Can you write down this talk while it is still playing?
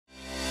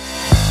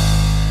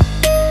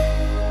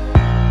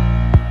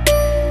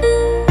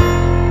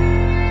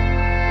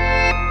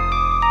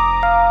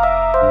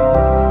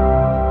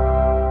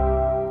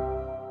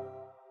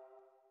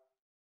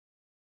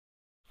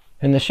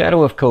In the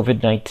shadow of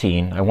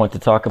COVID-19, I want to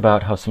talk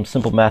about how some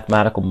simple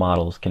mathematical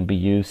models can be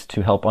used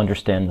to help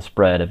understand the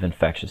spread of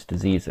infectious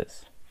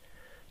diseases.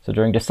 So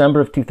during December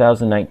of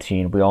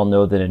 2019, we all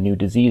know that a new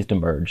disease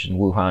emerged in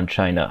Wuhan,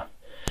 China.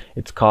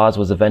 Its cause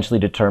was eventually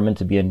determined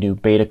to be a new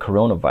beta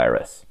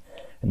coronavirus,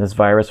 and this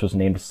virus was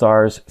named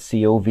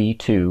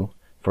SARS-CoV-2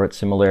 for its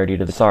similarity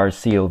to the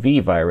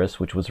SARS-CoV virus,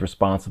 which was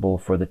responsible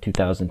for the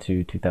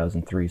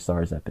 2002-2003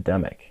 SARS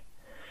epidemic.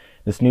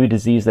 This new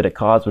disease that it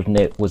caused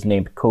was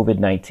named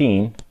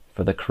COVID-19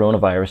 for the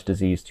coronavirus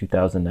disease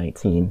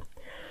 2019.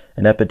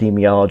 An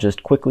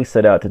epidemiologist quickly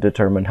set out to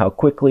determine how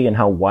quickly and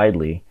how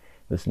widely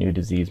this new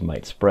disease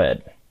might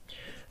spread.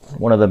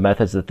 One of the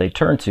methods that they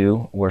turned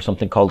to were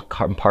something called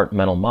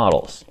compartmental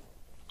models.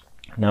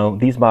 Now,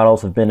 these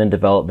models have been in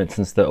development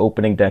since the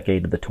opening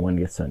decade of the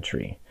 20th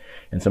century.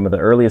 And some of the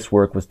earliest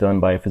work was done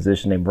by a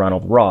physician named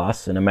Ronald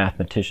Ross and a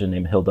mathematician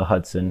named Hilda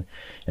Hudson,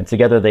 and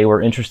together they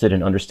were interested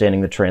in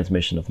understanding the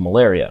transmission of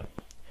malaria.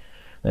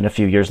 Then a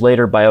few years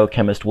later,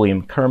 biochemist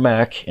William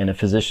Kermack and a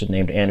physician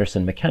named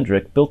Anderson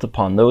McKendrick built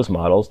upon those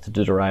models to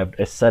derive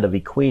a set of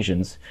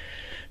equations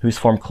whose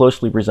form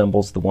closely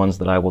resembles the ones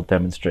that I will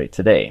demonstrate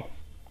today.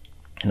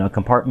 Now,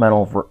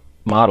 compartmental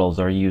models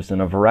are used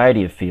in a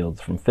variety of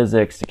fields, from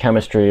physics to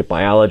chemistry,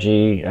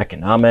 biology,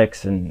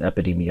 economics, and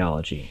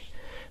epidemiology.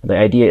 The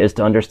idea is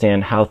to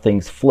understand how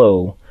things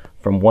flow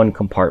from one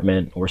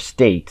compartment or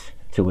state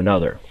to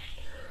another.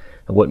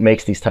 And what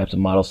makes these types of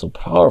models so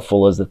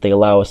powerful is that they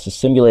allow us to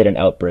simulate an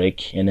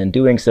outbreak, and in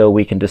doing so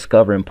we can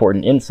discover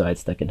important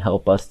insights that can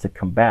help us to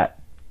combat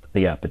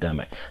the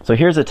epidemic. So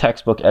here's a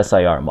textbook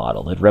SIR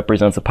model. It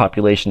represents a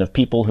population of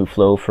people who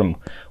flow from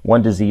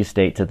one disease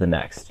state to the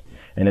next.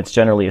 And it's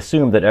generally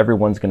assumed that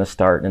everyone's going to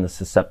start in the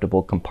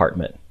susceptible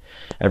compartment.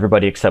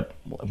 Everybody except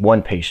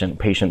one patient,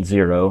 patient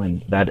 0,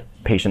 and that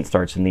patient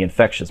starts in the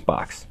infectious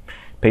box.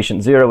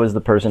 Patient 0 is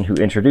the person who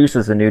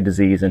introduces a new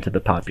disease into the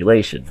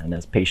population, and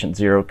as patient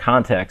 0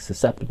 contacts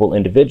susceptible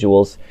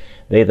individuals,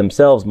 they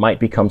themselves might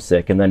become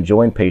sick and then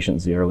join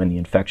patient 0 in the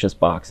infectious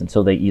box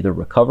until they either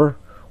recover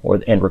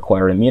and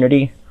require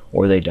immunity,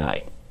 or they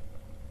die.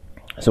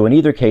 So in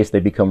either case, they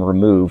become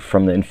removed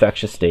from the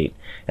infectious state,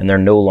 and they're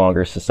no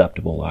longer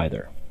susceptible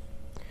either.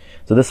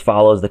 So this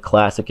follows the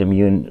classic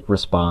immune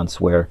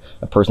response, where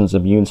a person's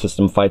immune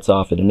system fights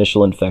off an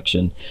initial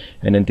infection,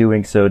 and in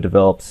doing so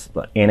develops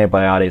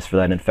antibiotics for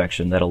that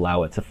infection that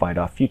allow it to fight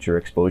off future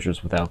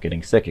exposures without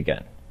getting sick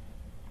again.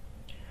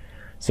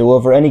 So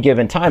over any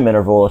given time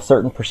interval, a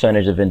certain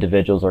percentage of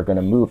individuals are going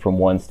to move from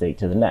one state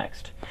to the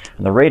next.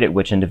 And the rate at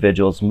which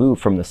individuals move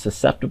from the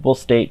susceptible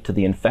state to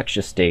the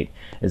infectious state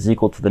is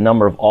equal to the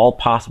number of all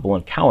possible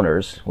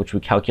encounters, which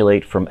we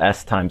calculate from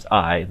S times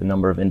I, the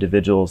number of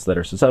individuals that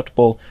are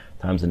susceptible,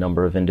 times the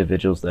number of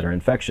individuals that are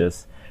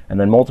infectious, and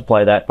then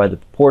multiply that by the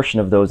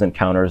proportion of those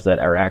encounters that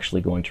are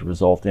actually going to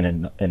result in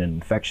an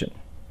infection.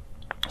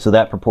 So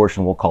that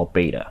proportion we'll call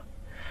beta.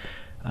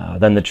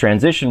 Then the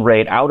transition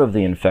rate out of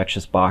the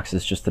infectious box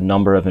is just the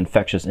number of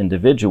infectious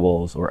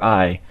individuals, or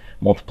I,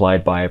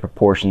 multiplied by a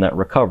proportion that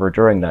recover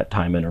during that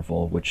time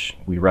interval, which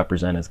we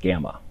represent as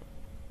gamma.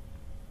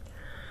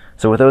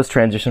 So with those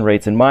transition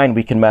rates in mind,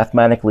 we can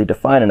mathematically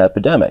define an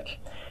epidemic.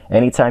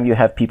 Anytime you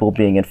have people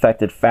being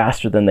infected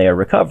faster than they are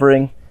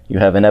recovering, you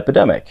have an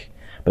epidemic.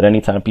 But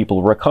anytime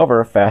people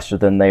recover faster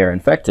than they are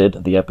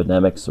infected, the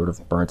epidemic sort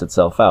of burns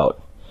itself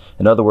out.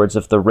 In other words,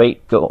 if the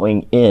rate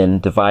going in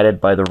divided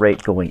by the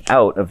rate going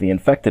out of the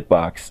infected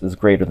box is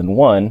greater than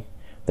 1,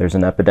 there's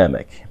an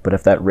epidemic. But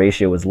if that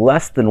ratio is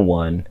less than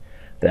 1,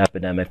 the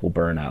epidemic will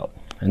burn out.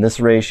 And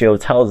this ratio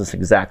tells us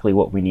exactly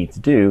what we need to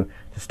do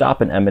to stop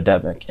an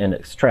epidemic in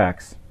its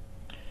tracks,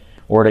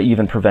 or to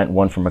even prevent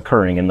one from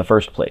occurring in the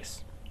first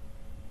place.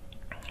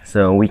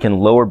 So we can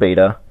lower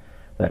beta,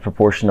 that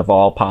proportion of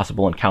all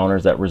possible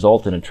encounters that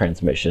result in a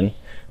transmission.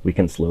 We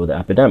can slow the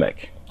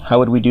epidemic. How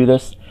would we do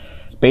this?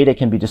 Beta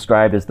can be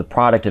described as the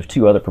product of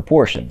two other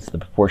proportions, the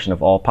proportion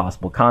of all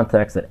possible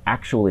contacts that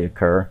actually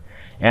occur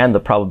and the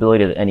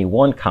probability that any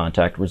one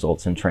contact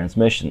results in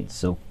transmission.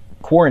 So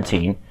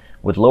quarantine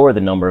would lower the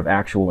number of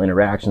actual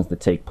interactions that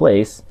take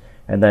place,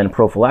 and then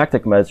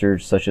prophylactic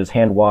measures such as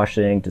hand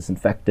washing,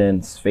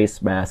 disinfectants, face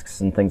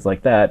masks, and things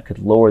like that could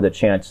lower the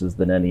chances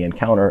that any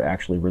encounter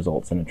actually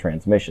results in a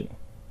transmission.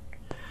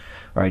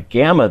 All right,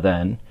 gamma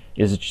then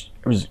is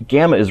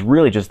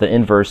really just the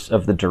inverse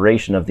of the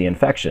duration of the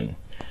infection.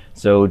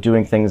 So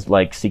doing things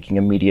like seeking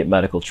immediate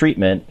medical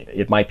treatment,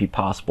 it might be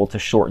possible to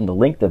shorten the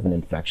length of an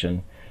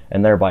infection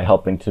and thereby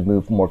helping to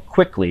move more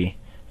quickly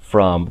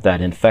from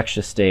that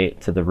infectious state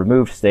to the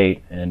removed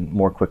state and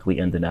more quickly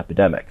end an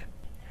epidemic.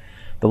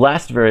 The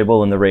last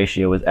variable in the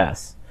ratio is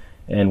S.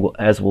 And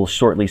as we'll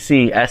shortly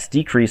see, S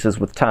decreases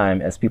with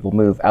time as people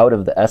move out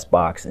of the S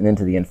box and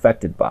into the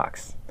infected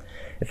box.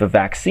 If a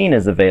vaccine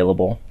is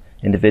available,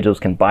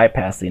 individuals can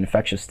bypass the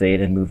infectious state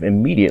and move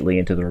immediately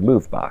into the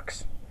removed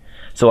box.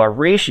 So our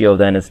ratio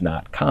then is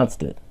not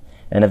constant,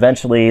 and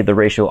eventually the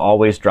ratio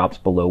always drops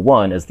below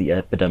 1 as the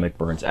epidemic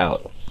burns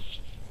out.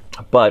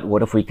 But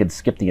what if we could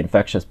skip the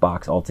infectious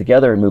box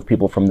altogether and move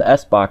people from the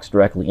S box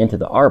directly into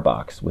the R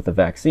box with a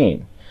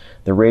vaccine?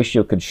 the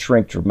ratio could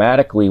shrink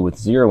dramatically with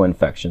 0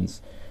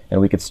 infections,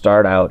 and we could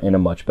start out in a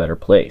much better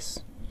place.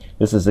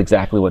 This is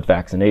exactly what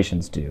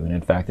vaccinations do. And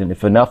in fact,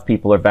 if enough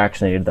people are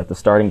vaccinated that the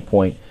starting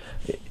point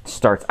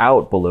starts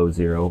out below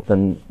 0,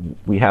 then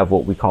we have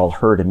what we call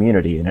herd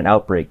immunity, and an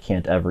outbreak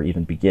can't ever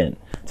even begin.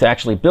 To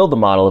actually build the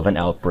model of an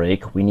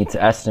outbreak, we need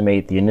to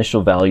estimate the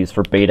initial values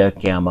for beta,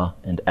 gamma,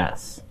 and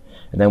S.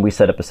 And then we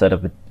set up a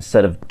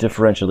set of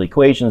differential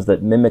equations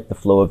that mimic the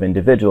flow of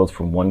individuals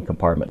from one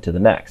compartment to the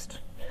next.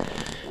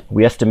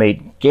 We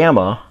estimate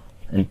gamma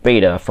and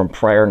beta from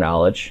prior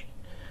knowledge.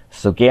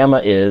 So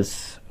gamma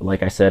is,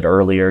 like I said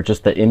earlier,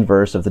 just the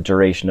inverse of the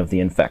duration of the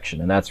infection,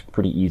 and that's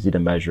pretty easy to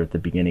measure at the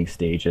beginning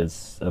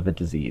stages of a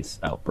disease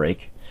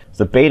outbreak.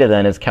 So beta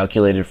then is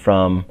calculated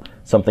from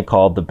something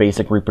called the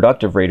basic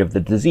reproductive rate of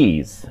the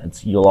disease.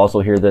 You'll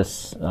also hear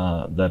this,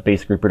 the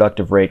basic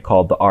reproductive rate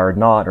called the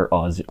R0 or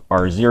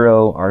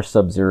R0, R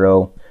sub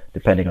 0,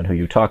 depending on who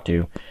you talk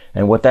to.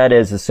 And what that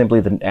is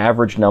simply the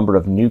average number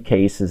of new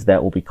cases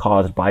that will be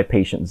caused by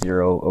patient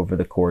 0 over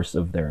the course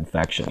of their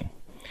infection.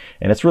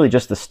 And it's really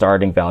just the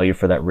starting value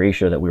for that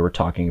ratio that we were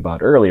talking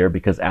about earlier,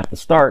 because at the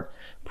start,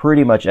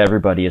 pretty much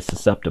everybody is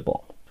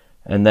susceptible.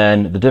 And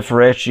then the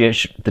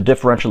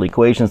differential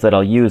equations that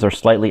I'll use are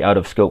slightly out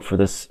of scope for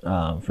this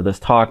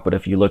talk, but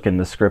if you look in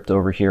the script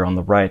over here on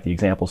the right, the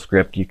example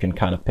script, you can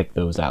kind of pick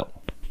those out.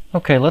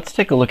 Okay, let's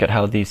take a look at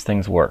how these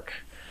things work.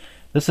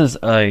 This is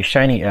a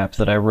Shiny app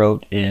that I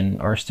wrote in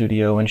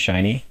RStudio and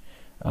Shiny.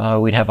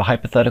 We'd have a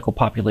hypothetical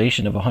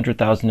population of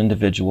 100,000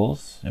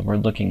 individuals, and we're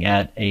looking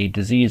at a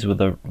disease with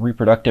a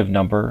reproductive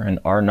number, an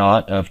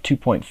R0 of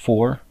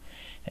 2.4,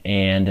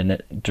 and a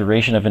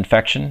duration of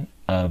infection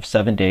of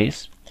 7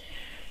 days.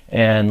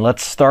 And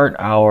let's start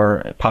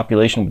our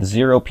population with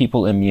 0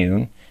 people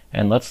immune,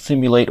 and let's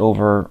simulate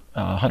over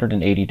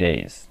 180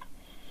 days.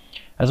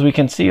 As we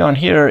can see on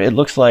here, it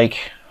looks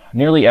like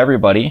nearly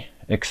everybody,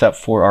 except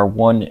for our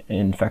one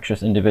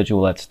infectious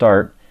individual at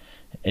start,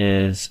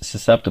 is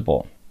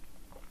susceptible.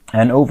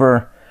 And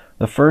over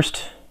the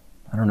first,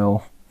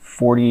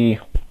 40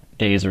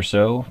 days or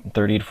so,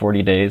 30 to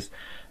 40 days,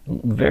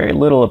 very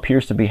little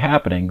appears to be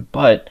happening,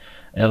 but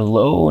a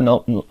low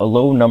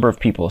number of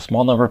people, a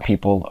small number of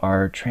people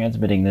are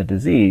transmitting the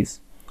disease.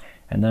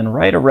 And then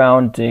right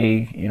around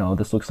day,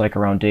 this looks like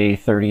around day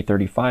 30,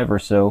 35 or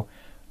so,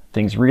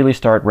 things really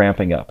start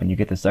ramping up and you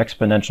get this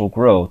exponential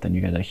growth, and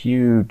you get a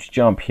huge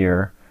jump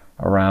here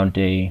around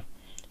day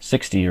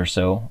 60 or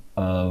so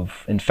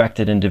of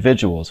infected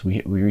individuals.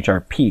 We reach our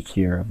peak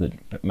here of the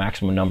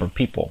maximum number of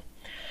people.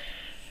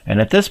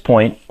 And at this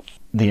point,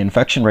 the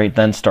infection rate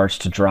then starts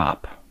to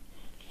drop.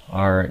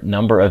 Our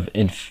number of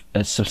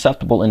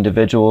susceptible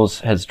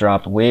individuals has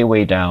dropped way,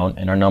 way down,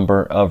 and our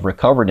number of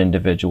recovered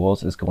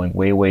individuals is going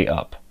way, way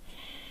up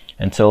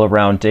until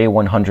around day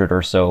 100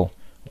 or so,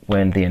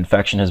 when the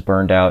infection has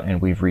burned out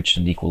and we've reached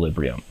an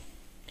equilibrium.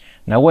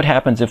 Now, what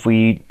happens if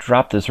we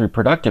drop this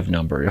reproductive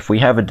number? If we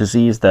have a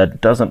disease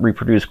that doesn't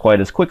reproduce quite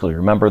as quickly,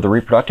 remember the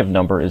reproductive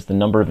number is the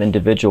number of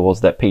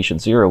individuals that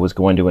patient 0 was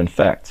going to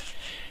infect.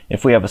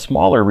 If we have a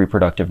smaller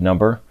reproductive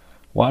number,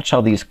 watch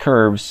how these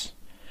curves,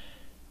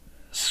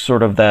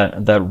 sort of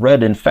that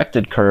red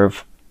infected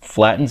curve,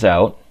 flattens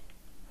out,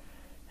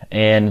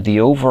 and the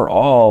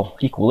overall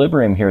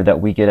equilibrium here that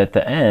we get at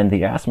the end,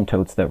 the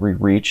asymptotes that we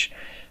reach,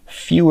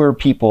 fewer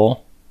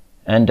people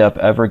end up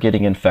ever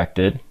getting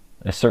infected.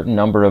 A certain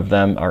number of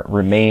them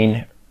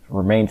remain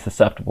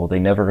susceptible. They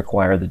never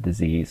acquire the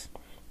disease,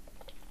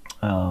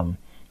 and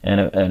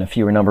a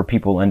fewer number of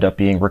people end up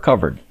being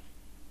recovered.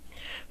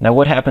 Now,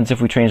 what happens if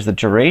we change the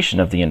duration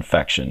of the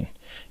infection?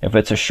 If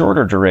it's a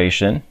shorter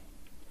duration,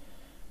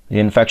 the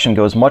infection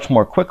goes much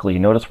more quickly.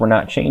 Notice we're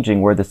not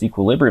changing where this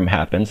equilibrium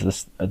happens.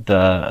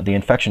 The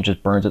infection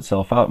just burns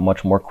itself out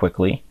much more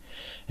quickly.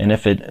 And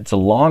if it's a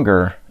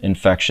longer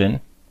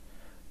infection,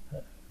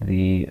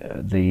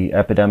 the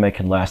epidemic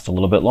can last a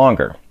little bit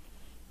longer.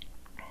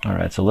 All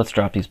right, so let's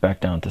drop these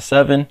back down to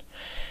 7.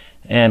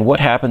 And what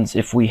happens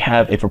if we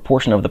have a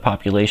proportion of the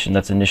population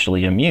that's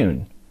initially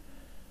immune?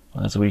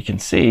 As we can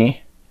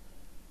see,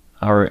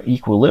 our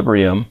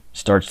equilibrium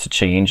starts to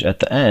change at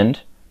the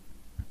end.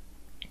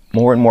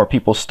 More and more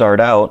people start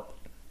out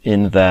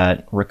in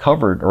that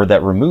recovered or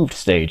that removed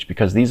stage,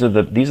 because these are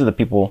the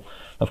people,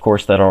 of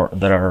course, that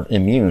are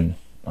immune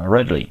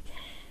already.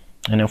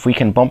 And if we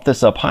can bump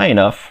this up high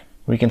enough,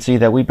 we can see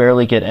that we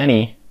barely get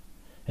any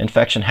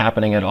infection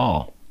happening at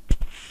all,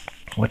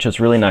 which is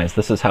really nice.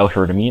 This is how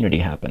herd immunity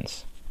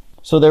happens.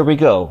 So there we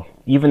go.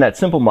 Even that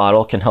simple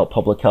model can help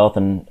public health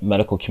and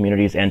medical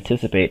communities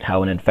anticipate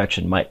how an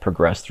infection might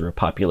progress through a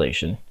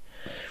population.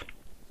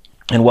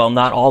 And while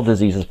not all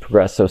diseases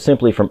progress so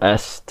simply from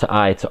S to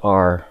I to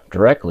R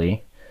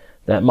directly,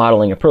 that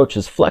modeling approach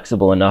is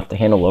flexible enough to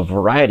handle a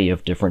variety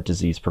of different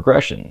disease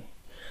progression.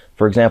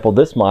 For example,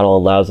 this model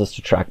allows us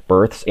to track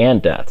births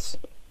and deaths.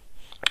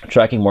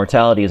 Tracking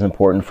mortality is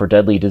important for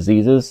deadly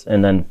diseases,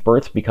 and then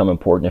births become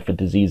important if a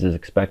disease is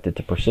expected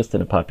to persist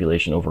in a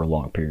population over a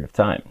long period of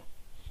time.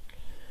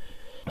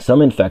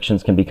 Some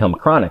infections can become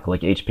chronic,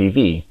 like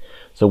HPV,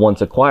 so once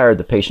acquired,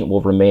 the patient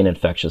will remain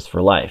infectious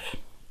for life.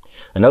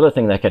 Another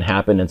thing that can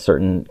happen in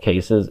certain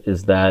cases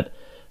is that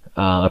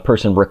a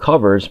person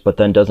recovers but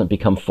then doesn't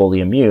become fully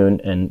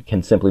immune and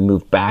can simply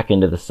move back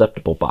into the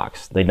susceptible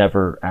box. They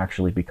never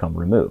actually become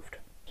removed.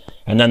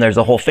 And then there's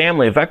a whole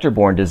family of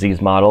vector-borne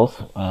disease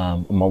models.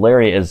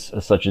 Malaria is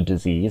such a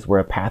disease where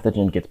a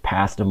pathogen gets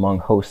passed among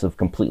hosts of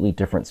completely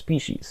different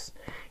species.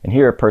 And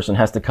here a person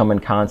has to come in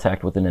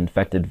contact with an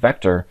infected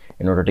vector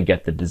in order to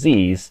get the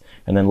disease.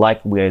 And then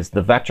likewise,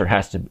 the vector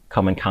has to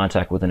come in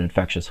contact with an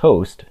infectious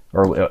host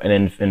or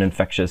an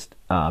infectious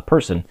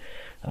person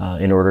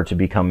in order to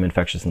become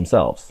infectious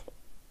themselves.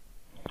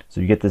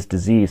 So you get this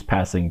disease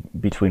passing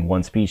between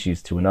one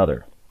species to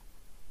another.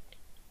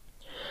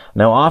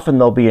 Now often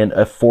there'll be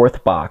a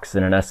fourth box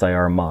in an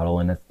SIR model,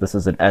 and this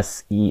is an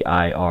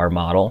SEIR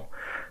model.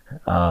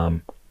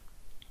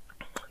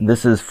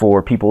 This is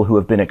for people who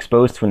have been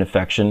exposed to an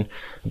infection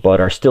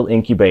but are still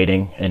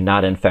incubating and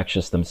not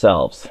infectious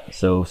themselves.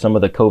 So some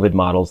of the COVID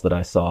models that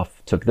I saw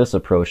took this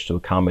approach to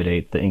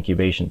accommodate the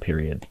incubation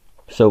period.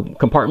 So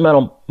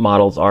compartmental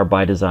models are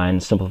by design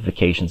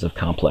simplifications of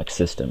complex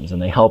systems,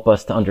 and they help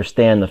us to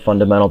understand the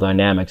fundamental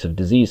dynamics of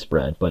disease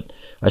spread. But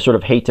I sort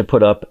of hate to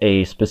put up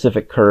a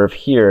specific curve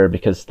here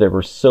because there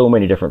were so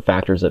many different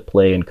factors at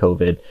play in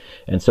COVID,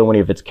 and so many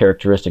of its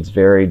characteristics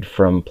varied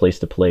from place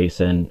to place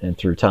and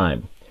through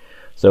time.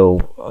 So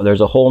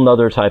there's a whole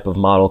nother type of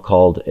model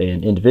called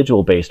an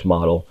individual-based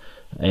model,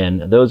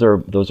 and those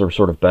are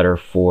sort of better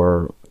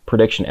for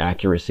prediction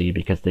accuracy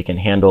because they can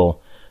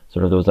handle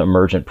sort of those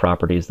emergent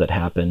properties that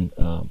happen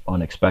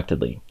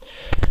unexpectedly.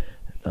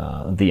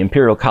 The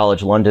Imperial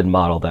College London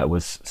model that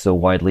was so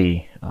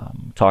widely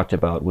talked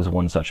about was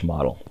one such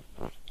model.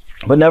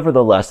 But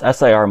nevertheless,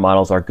 SIR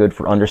models are good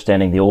for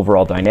understanding the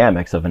overall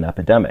dynamics of an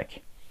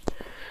epidemic.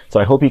 So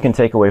I hope you can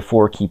take away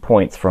 4 key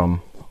points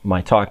from my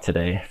talk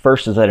today.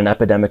 First is that an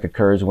epidemic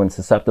occurs when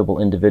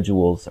susceptible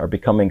individuals are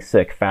becoming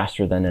sick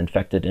faster than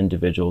infected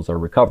individuals are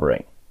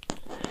recovering.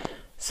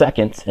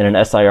 Second, in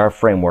an SIR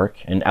framework,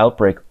 an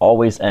outbreak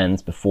always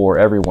ends before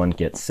everyone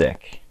gets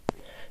sick.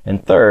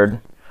 And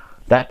third,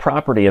 that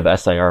property of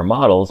SIR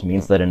models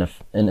means that an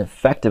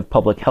effective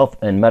public health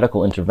and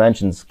medical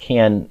interventions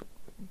can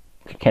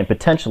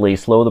potentially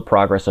slow the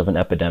progress of an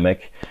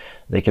epidemic.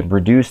 They can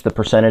reduce the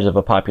percentage of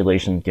a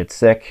population that gets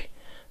sick,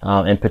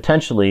 and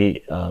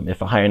potentially, if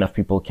high enough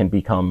people can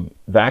become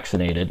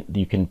vaccinated,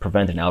 you can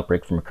prevent an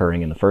outbreak from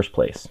occurring in the first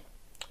place.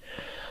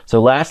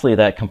 So lastly,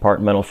 that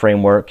compartmental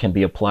framework can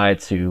be applied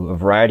to a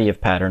variety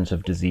of patterns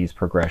of disease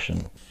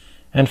progression.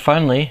 And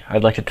finally,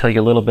 I'd like to tell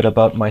you a little bit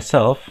about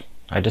myself.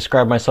 I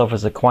describe myself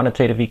as a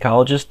quantitative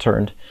ecologist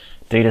turned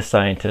data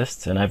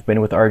scientist, and I've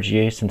been with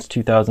RGA since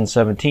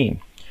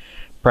 2017.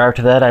 Prior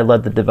to that, I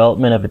led the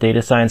development of a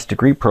data science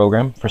degree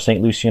program for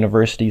St. Lucie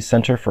University's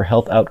Center for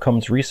Health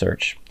Outcomes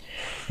Research.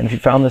 And if you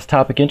found this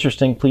topic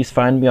interesting, please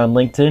find me on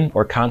LinkedIn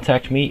or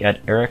contact me at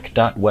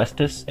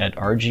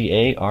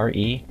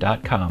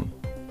eric.westhus@rgare.com.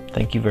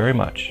 Thank you very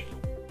much.